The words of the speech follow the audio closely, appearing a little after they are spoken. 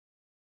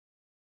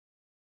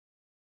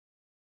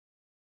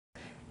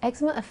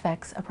Eczema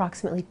affects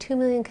approximately 2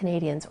 million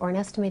Canadians, or an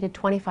estimated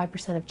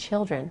 25% of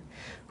children,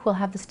 who will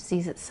have this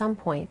disease at some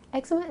point.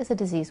 Eczema is a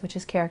disease which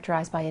is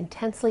characterized by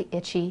intensely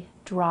itchy,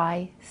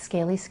 dry,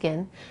 scaly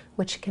skin,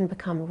 which can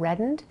become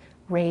reddened,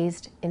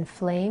 raised,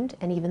 inflamed,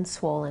 and even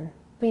swollen.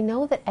 We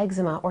know that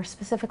eczema, or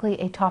specifically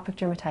atopic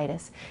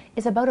dermatitis,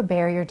 is about a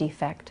barrier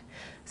defect.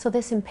 So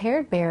this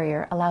impaired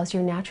barrier allows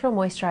your natural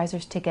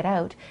moisturizers to get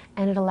out,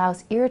 and it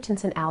allows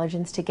irritants and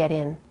allergens to get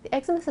in. The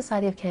Eczema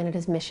Society of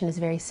Canada's mission is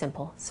very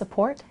simple: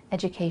 support,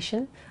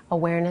 education,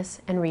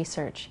 awareness, and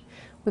research.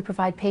 We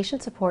provide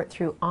patient support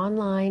through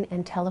online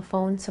and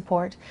telephone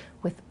support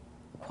with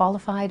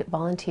qualified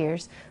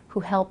volunteers who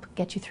help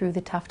get you through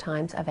the tough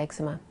times of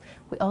eczema.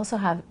 We also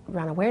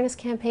run awareness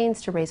campaigns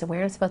to raise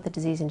awareness about the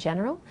disease in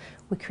general.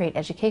 We create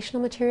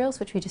educational materials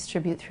which we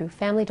distribute through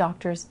family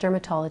doctors,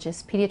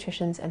 dermatologists,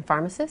 pediatricians, and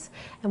pharmacists,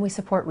 and we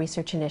support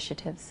research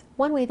initiatives.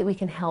 One way that we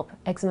can help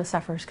eczema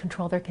sufferers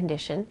control their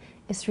condition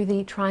is through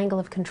the triangle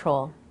of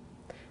control.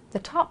 The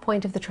top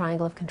point of the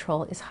triangle of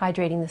control is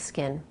hydrating the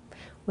skin.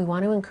 We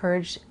want to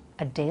encourage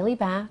a daily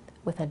bath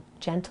with a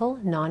gentle,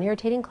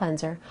 non-irritating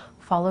cleanser,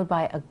 followed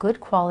by a good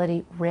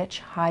quality,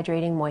 rich,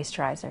 hydrating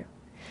moisturizer.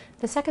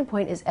 The second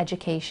point is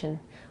education.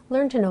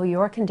 Learn to know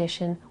your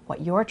condition,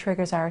 what your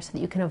triggers are, so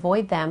that you can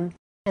avoid them,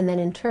 and then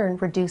in turn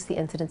reduce the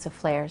incidence of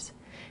flares.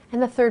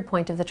 And the third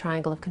point of the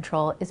triangle of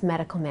control is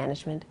medical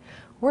management.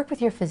 Work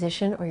with your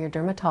physician or your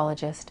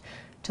dermatologist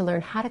to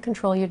learn how to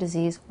control your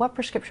disease, what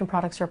prescription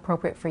products are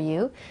appropriate for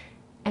you,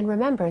 and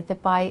remember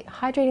that by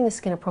hydrating the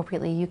skin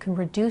appropriately, you can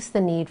reduce the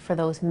need for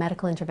those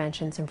medical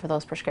interventions and for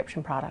those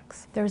prescription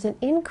products. There is an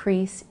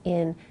increase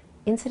in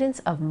incidence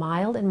of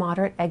mild and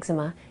moderate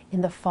eczema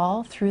in the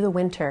fall through the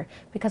winter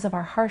because of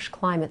our harsh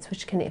climates,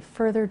 which can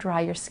further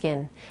dry your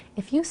skin.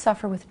 If you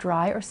suffer with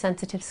dry or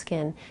sensitive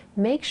skin,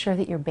 make sure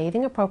that you're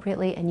bathing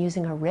appropriately and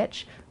using a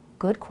rich,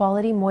 good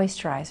quality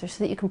moisturizer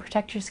so that you can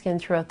protect your skin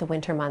throughout the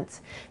winter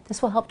months.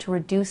 This will help to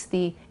reduce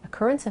the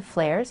occurrence of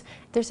flares.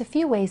 There's a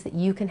few ways that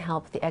you can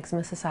help the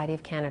Eczema Society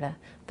of Canada.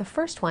 The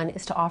first one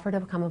is to offer to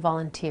become a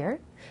volunteer.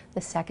 The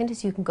second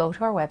is you can go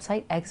to our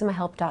website,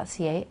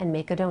 eczemahelp.ca, and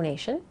make a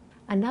donation.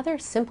 Another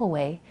simple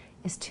way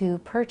is to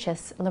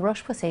purchase La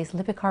Roche-Posay's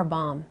Lipicar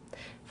Balm.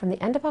 From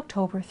the end of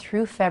October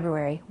through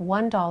February,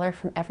 $1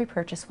 from every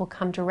purchase will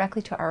come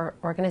directly to our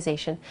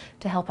organization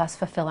to help us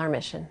fulfill our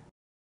mission.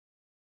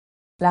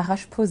 La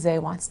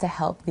Roche-Posay wants to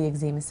help the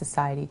Eczema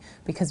Society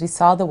because we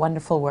saw the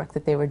wonderful work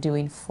that they were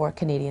doing for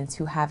Canadians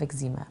who have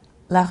eczema.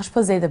 La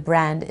Roche-Posay, the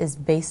brand, is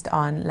based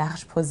on La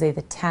Roche-Posay,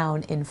 the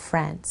town in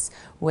France,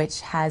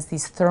 which has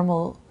these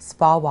thermal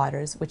spa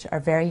waters which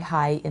are very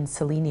high in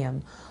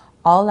selenium.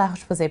 All La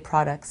Roche-Posay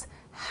products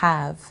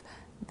have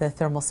the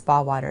thermal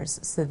spa waters,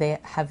 so they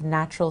have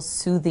natural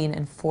soothing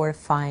and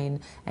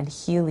fortifying and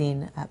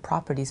healing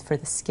properties for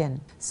the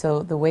skin.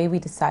 So the way we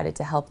decided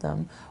to help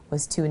them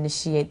was to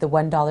initiate the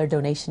 $1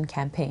 donation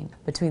campaign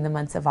between the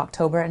months of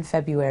October and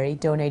February,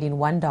 donating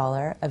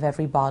 $1 of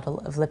every bottle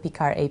of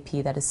Lipicar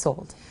AP that is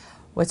sold.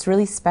 What's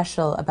really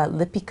special about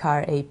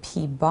Lipicar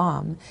AP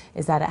Balm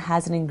is that it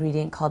has an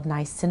ingredient called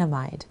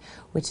niacinamide,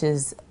 which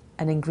is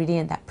an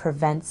ingredient that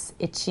prevents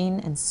itching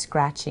and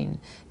scratching.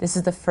 This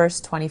is the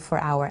first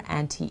 24-hour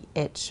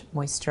anti-itch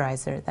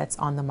moisturizer that's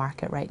on the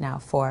market right now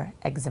for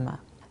eczema.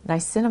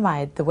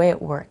 Niacinamide, the way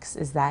it works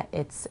is that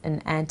it's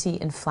an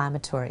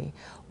anti-inflammatory.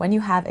 When you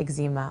have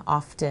eczema,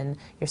 often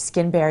your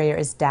skin barrier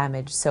is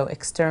damaged, so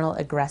external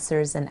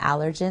aggressors and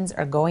allergens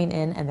are going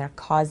in and they're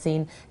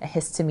causing a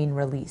histamine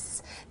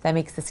release. That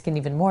makes the skin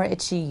even more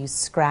itchy, you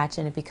scratch,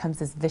 and it becomes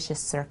this vicious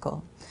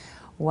circle.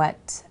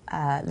 What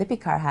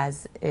Lipicar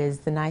has is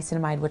the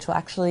niacinamide, which will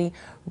actually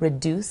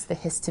reduce the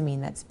histamine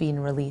that's being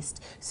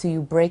released, so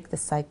you break the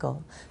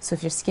cycle. So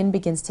if your skin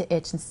begins to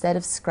itch, instead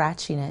of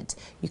scratching it,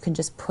 you can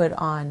just put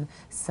on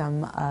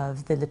some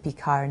of the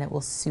Lipicar and it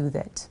will soothe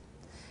it.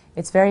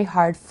 It's very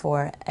hard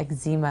for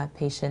eczema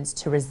patients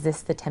to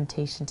resist the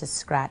temptation to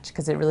scratch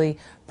because it really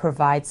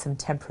provides some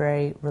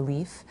temporary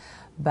relief,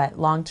 but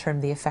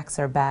long-term the effects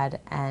are bad,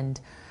 and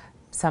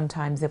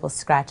sometimes it will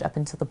scratch up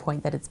until the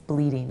point that it's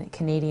bleeding.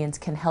 Canadians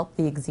can help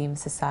the Eczema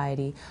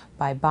Society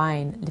by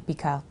buying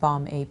Lipicar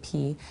Balm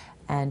AP,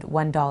 and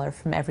 $1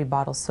 from every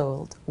bottle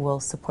sold will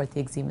support the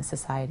Eczema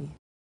Society.